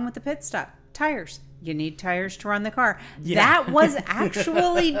the problem with the pit stop? Tires. You need tires to run the car. Yeah. That was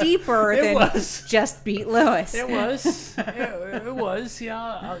actually deeper than just beat Lewis. It was. It was.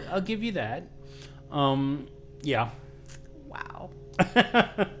 Yeah, I'll give you that. Yeah. Wow.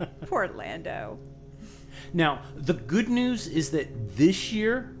 Poor Lando. Now, the good news is that this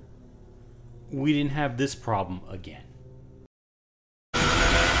year, we didn't have this problem again.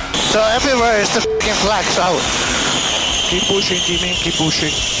 So everywhere is the f***ing flags out. Keep pushing, Jimmy, keep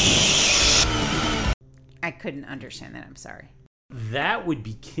pushing. I couldn't understand that. I'm sorry. That would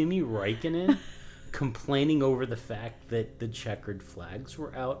be Kimi Räikkönen complaining over the fact that the checkered flags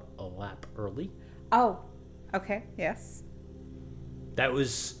were out a lap early. Oh, okay. Yes. That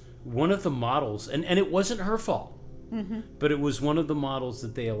was one of the models, and it wasn't her fault, but it was one of the models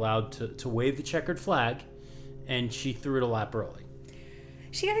that they allowed to wave the checkered flag, and she threw it a lap early.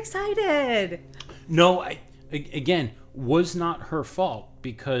 She got excited. No, again, was not her fault,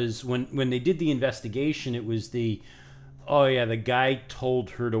 because when they did the investigation, it was the guy told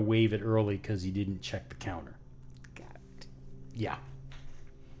her to wave it early because he didn't check the counter. Got it. Yeah.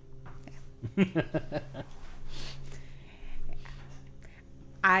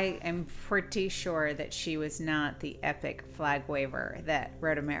 I am pretty sure that she was not the epic flag waver that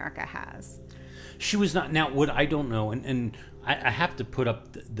Road America has. She was not. Now, what I don't know, and I have to put up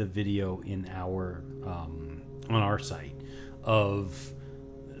the video in our on our site of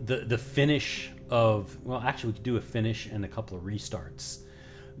the finish of. Well, actually, we could do a finish and a couple of restarts.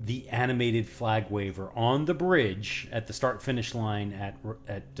 The animated flag waver on the bridge at the start-finish line at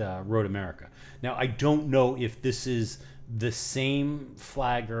Road America. Now, I don't know if this is the same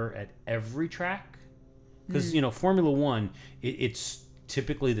flagger at every track, because Formula One, it's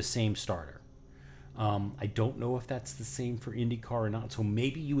typically the same starter. I don't know if that's the same for IndyCar or not, so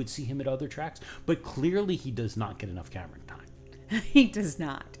maybe you would see him at other tracks, but clearly he does not get enough camera time. He does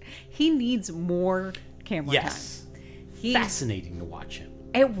not. He needs more camera time. Yes. Fascinating to watch him.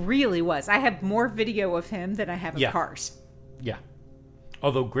 It really was. I have more video of him than I have of cars. Yeah.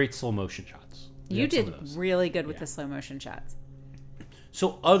 Although great slow motion shots. You did really good with the slow motion shots.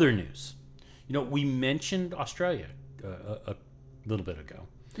 So other news. We mentioned Australia a little bit ago.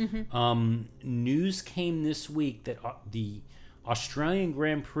 Mm-hmm. News came this week that the Australian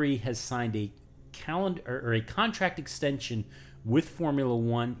Grand Prix has signed a contract extension with Formula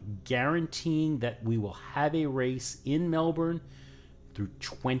One, guaranteeing that we will have a race in Melbourne through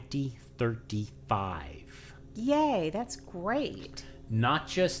 2035. Yay, that's great. Not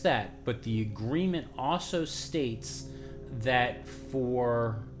just that, but the agreement also states that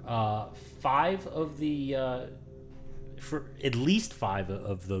for at least 5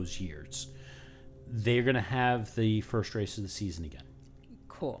 of those years, they're going to have the first race of the season again.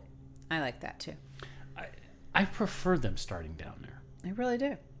 Cool. I like that too. I prefer them starting down there. I really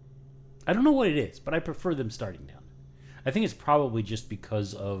do. I don't know what it is, but I prefer them starting down there. I think it's probably just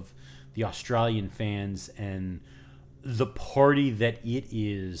because of the Australian fans and the party that it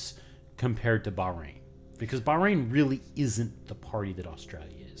is compared to Bahrain. Because Bahrain really isn't the party that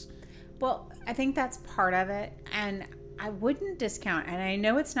Australia is. Well, I think that's part of it. And I wouldn't discount, and I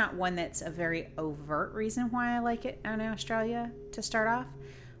know it's not one that's a very overt reason why I like it in Australia to start off,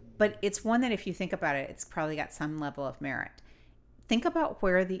 but it's one that if you think about it, it's probably got some level of merit. Think about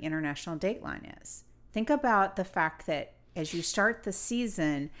where the international dateline is. Think about the fact that as you start the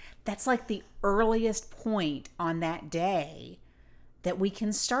season, that's like the earliest point on that day that we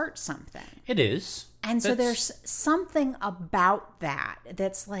can start something. It is. And so there's something about that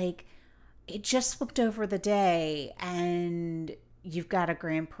that's like, it just slipped over the day and you've got a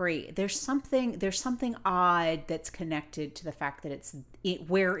Grand Prix. There's something odd that's connected to the fact that it's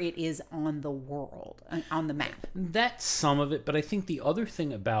where it is on the world, on the map. That's some of it, but I think the other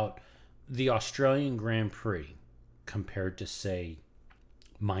thing about the Australian Grand Prix compared to, say,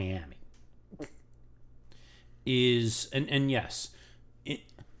 Miami is, and yes,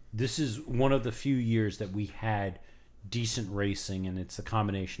 this is one of the few years that we had decent racing, and it's a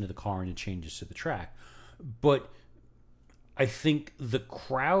combination of the car and the changes to the track. But I think the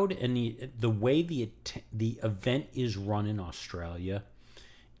crowd and the way the event is run in Australia,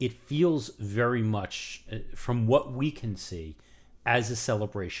 it feels very much, from what we can see, as a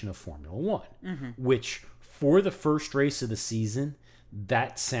celebration of Formula One, which for the first race of the season,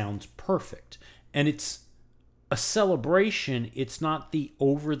 that sounds perfect. And it's a celebration. It's not the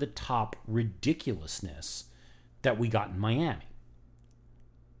over-the-top ridiculousness that we got in Miami.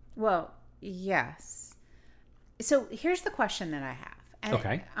 Well, yes. So here's the question that I have.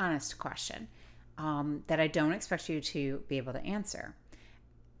 An honest question that I don't expect you to be able to answer.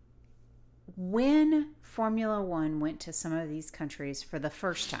 When Formula One went to some of these countries for the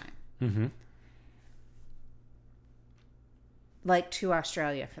first time, like to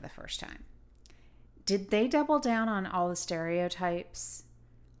Australia for the first time, did they double down on all the stereotypes?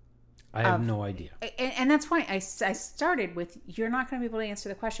 I have no idea. And that's why I started with, you're not going to be able to answer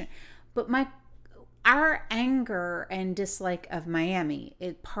the question. But our anger and dislike of Miami,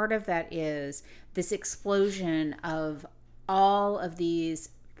 part of that is this explosion of all of these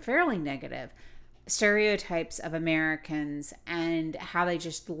fairly negative stereotypes of Americans and how they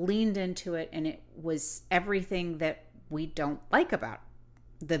just leaned into it, and it was everything that we don't like about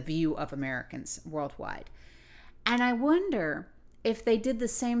the view of Americans worldwide. And I wonder if they did the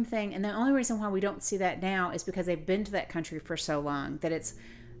same thing, and the only reason why we don't see that now is because they've been to that country for so long that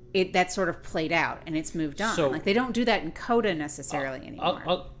that sort of played out and it's moved on. So, like, they don't do that in COTA necessarily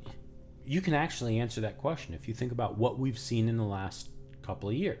anymore. You can actually answer that question if you think about what we've seen in the last couple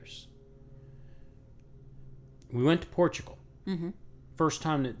of years. We went to Portugal. Mm-hmm. First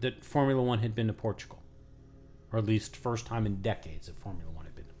time that Formula One had been to Portugal. Or at least first time in decades that Formula One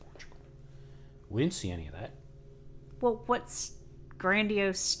had been to Portugal. We didn't see any of that. Well, what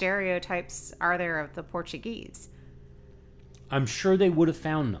grandiose stereotypes are there of the Portuguese? I'm sure they would have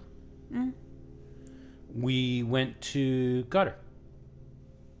found them. Mm. We went to Qatar.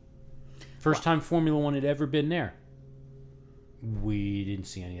 First time Formula One had ever been there. We didn't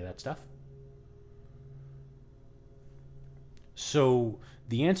see any of that stuff. So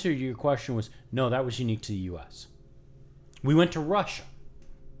the answer to your question was, no, that was unique to the U.S. We went to Russia.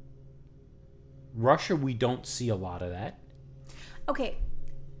 Russia, we don't see a lot of that. Okay.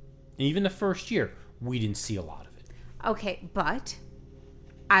 Even the first year, we didn't see a lot of it. Okay, but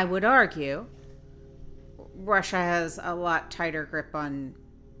I would argue Russia has a lot tighter grip on,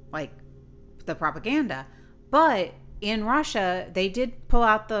 like, the propaganda. But in Russia, they did pull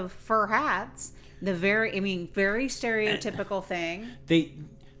out the fur hats. The very stereotypical thing.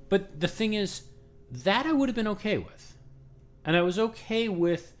 But the thing is, that I would have been okay with. And I was okay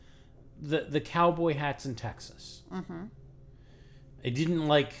with the cowboy hats in Texas. Mm-hmm. I didn't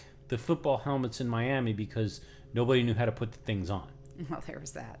like the football helmets in Miami because nobody knew how to put the things on. Well, there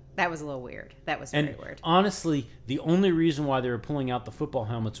was that. That was a little weird. That was very weird. Honestly, the only reason why they were pulling out the football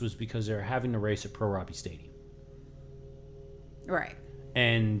helmets was because they were having to race at Pro Robbie Stadium. Right.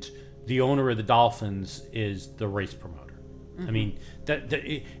 And the owner of the Dolphins is the race promoter. Mm-hmm. I mean,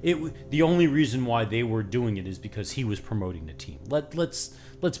 the only reason why they were doing it is because he was promoting the team. Let's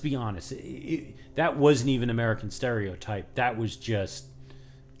be honest. That wasn't even American stereotype. That was just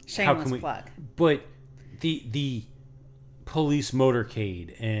shameless plug. But the police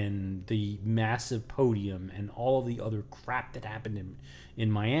motorcade and the massive podium and all the other crap that happened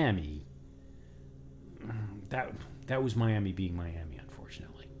in Miami, that was Miami being Miami,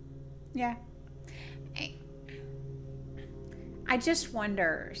 unfortunately. Yeah. I just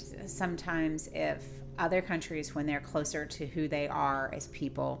wonder sometimes if other countries, when they're closer to who they are as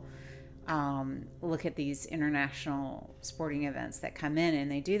people, look at these international sporting events that come in and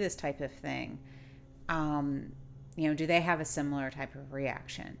they do this type of thing, do they have a similar type of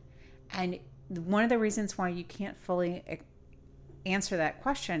reaction? And one of the reasons why you can't fully answer that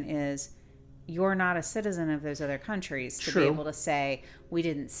question is you're not a citizen of those other countries to be able to say, we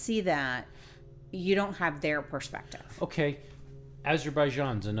didn't see that. You don't have their perspective. Okay.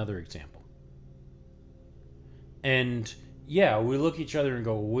 Azerbaijan's another example. And yeah, we look at each other and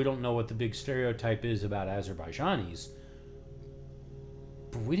go, well, we don't know what the big stereotype is about Azerbaijanis.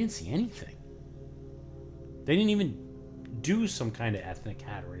 But we didn't see anything. They didn't even do some kind of ethnic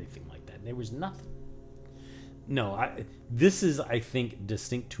hat or anything like that. There was nothing. No, this is, I think,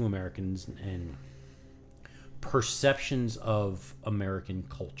 distinct to Americans and perceptions of American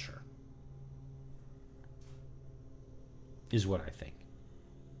culture is what I think.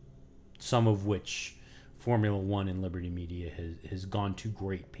 Some of which Formula One and Liberty Media has gone to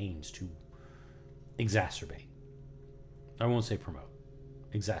great pains to exacerbate. I won't say promote.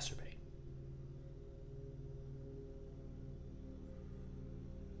 Exacerbate.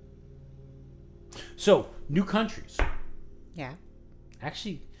 So, new countries. Yeah.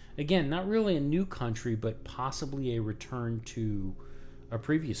 Actually, again, not really a new country, but possibly a return to a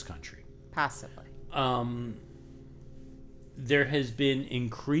previous country. Possibly. There has been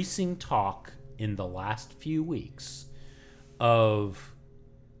increasing talk in the last few weeks of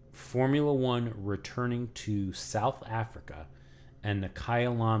Formula One returning to South Africa and the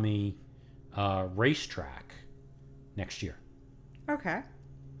Kyalami racetrack next year. Okay.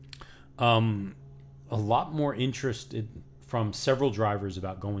 A lot more interest from several drivers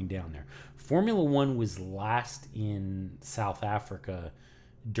about going down there. Formula One was last in South Africa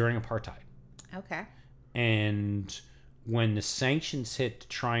during apartheid. Okay. And when the sanctions hit to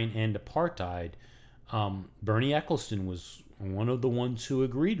try and end apartheid, Bernie Ecclestone was one of the ones who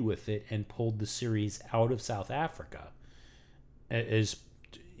agreed with it and pulled the series out of South Africa as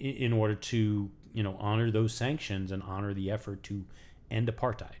in order to, honor those sanctions and honor the effort to end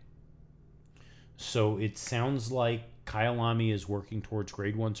apartheid. So it sounds like Kyalami is working towards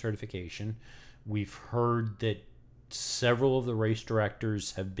Grade 1 certification. We've heard that several of the race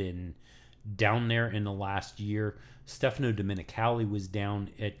directors have been down there in the last year. Stefano Domenicali was down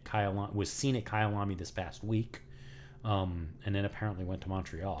at Kyalami, was seen at Kyalami this past week, and then apparently went to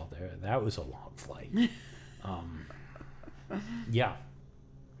Montreal. That was a long flight. Yeah.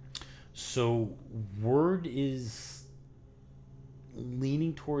 So word is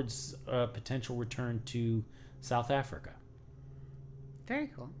leaning towards a potential return to South Africa.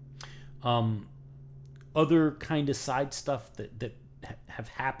 Very cool. Other kind of side stuff that have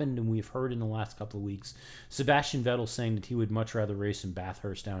happened, and we've heard in the last couple of weeks. Sebastian Vettel saying that he would much rather race in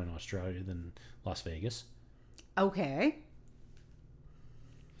Bathurst down in Australia than Las Vegas. Okay.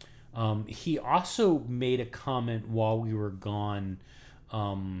 He also made a comment while we were gone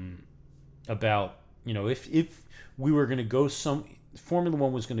about, if we were going to go Formula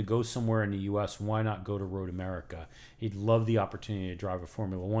One was going to go somewhere in the U.S., why not go to Road America? He'd love the opportunity to drive a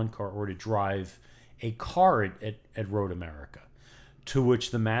Formula One car or to drive a car at Road America. To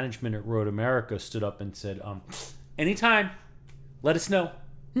which the management at Road America stood up and said, anytime, let us know.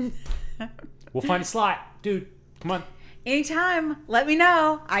 We'll find a slot. Dude, come on. Anytime, let me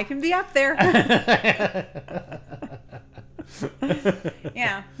know. I can be up there.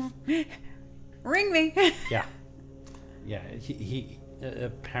 Yeah. Ring me. Yeah. Yeah. He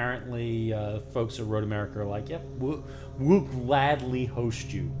apparently, folks at Road America are like, yep, we'll gladly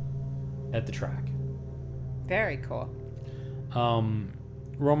host you at the track. Very cool.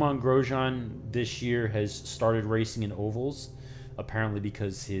 Romain Grosjean this year has started racing in ovals, apparently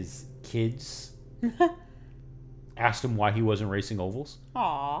because his kids asked him why he wasn't racing ovals.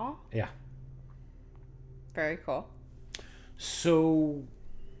 Aww. Yeah. Very cool. So,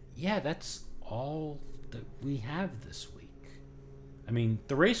 yeah, that's all that we have this week. I mean,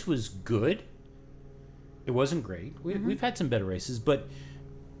 the race was good. It wasn't great. We've had some better races, but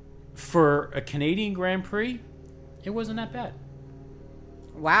for a Canadian Grand Prix, it wasn't that bad.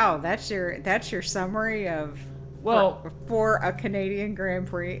 Wow, that's your summary of for a Canadian Grand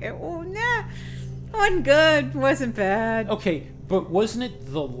Prix. Wasn't good, wasn't bad. Okay, but wasn't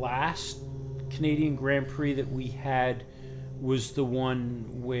it the last Canadian Grand Prix that we had was the one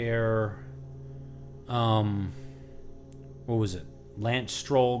where what was it? Lance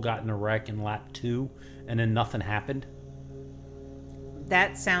Stroll got in a wreck in lap 2 and then nothing happened?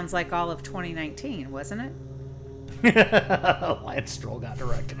 That sounds like all of 2019, wasn't it? Lance Stroll got in a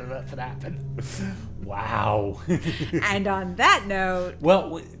wreck and nothing happened. Wow. And on that note...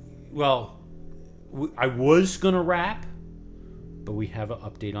 Well, I was going to wrap, but we have an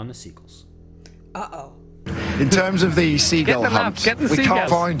update on the seagulls. Uh-oh. In terms of the seagull hunt, we can't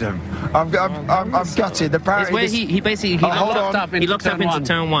find them. I'm gutted. Apparently, it's where he basically locked up into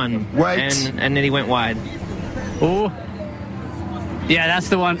turn one. Wait. And then he went wide. Oh. Yeah, that's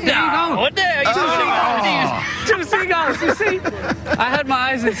the one. There you go. What there? Two seagulls, you see? I had my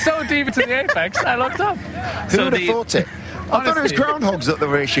eyes in so deep into the apex, I looked up. Who would have thought it? I thought it was groundhogs that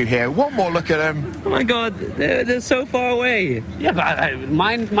were issue here. One more look at them. Oh my God, they're so far away. Yeah, but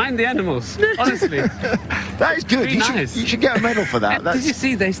mind the animals, honestly. That is good. You should get a medal for that. Did you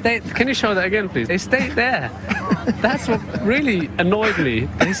see they stayed? Can you show that again, please? They stayed there. That's what really annoyed me.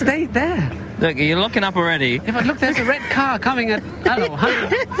 They stayed there. Look, you're looking up already. Yeah, but look, there's a red car coming at, I don't know,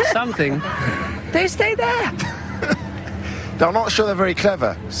 100 something. They stayed there. I'm not sure they're very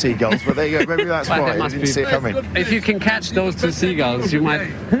clever, seagulls, but there you go. Maybe that's why. I didn't see it coming. If you can catch those two seagulls, you might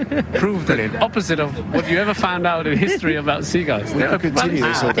prove the opposite of what you ever found out in history about seagulls. We'll continue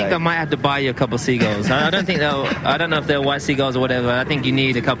this all I think day. I might have to buy you a couple seagulls. I don't know if they're white seagulls or whatever. I think you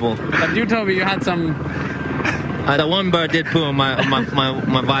need a couple. But you told me you had some... The one bird did poo on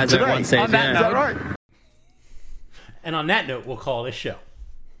my visor at one stage. Is that right? And on that note, we'll call this show.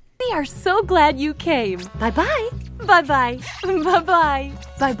 We are so glad you came. Bye-bye. Bye-bye. Bye-bye.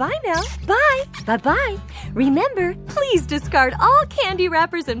 Bye-bye now. Bye. Bye-bye. Remember, please discard all candy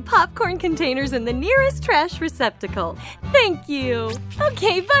wrappers and popcorn containers in the nearest trash receptacle. Thank you.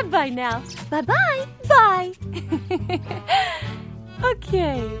 Okay, bye-bye now. Bye-bye. Bye.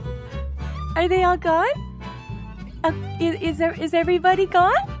 Okay. Are they all gone? Is everybody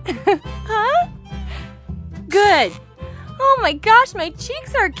gone? Huh? Good. Oh my gosh, my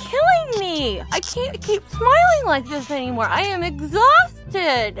cheeks are killing me. I can't keep smiling like this anymore. I am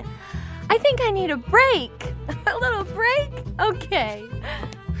exhausted. I think I need a break. A little break? Okay.